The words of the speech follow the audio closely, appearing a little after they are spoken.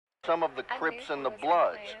some of the Crips and the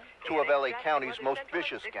Bloods, two of LA County's most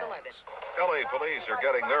vicious gangs. LA police are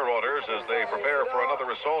getting their orders as they prepare for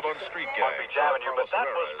another assault on street gangs. Beach Avenue, but that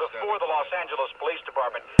was before the Los Angeles Police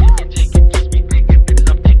Department.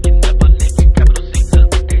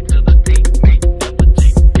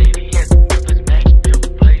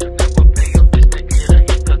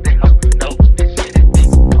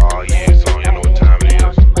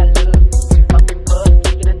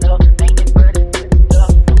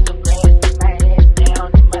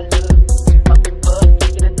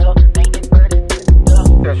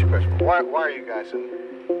 Why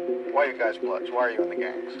are you guys Bloods? Why are you in the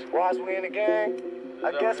gangs? Why is we in the gang?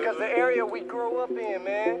 I guess because the area we grew up in,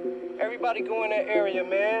 man. Everybody go in that area,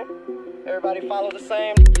 man. Everybody follow the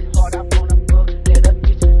same. Hard up on a book, let up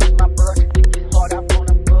bitch, my bro. Hard up on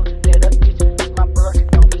a book, let up bitch, my bro.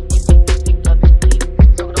 Don't be easy, so the beat.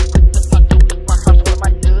 So the with the punch, my house with my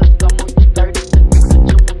nuts. Come on, you dirty.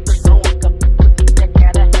 You want the song, up the pussy, that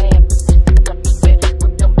kind of hand. Got me wet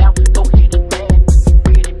with your mouth, go hit it, man.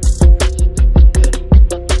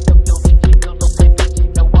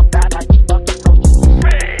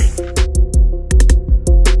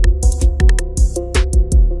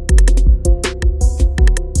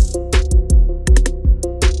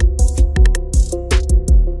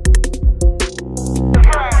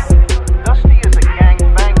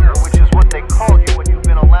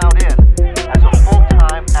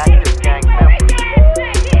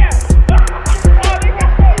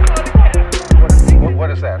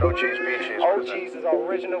 OGs is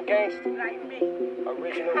original gangster.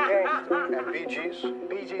 Original gangster. And BGs?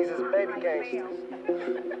 BGs is baby gangsters.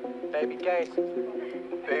 Baby gangsters.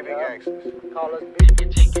 Baby gangsters. Call us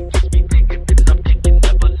BGs.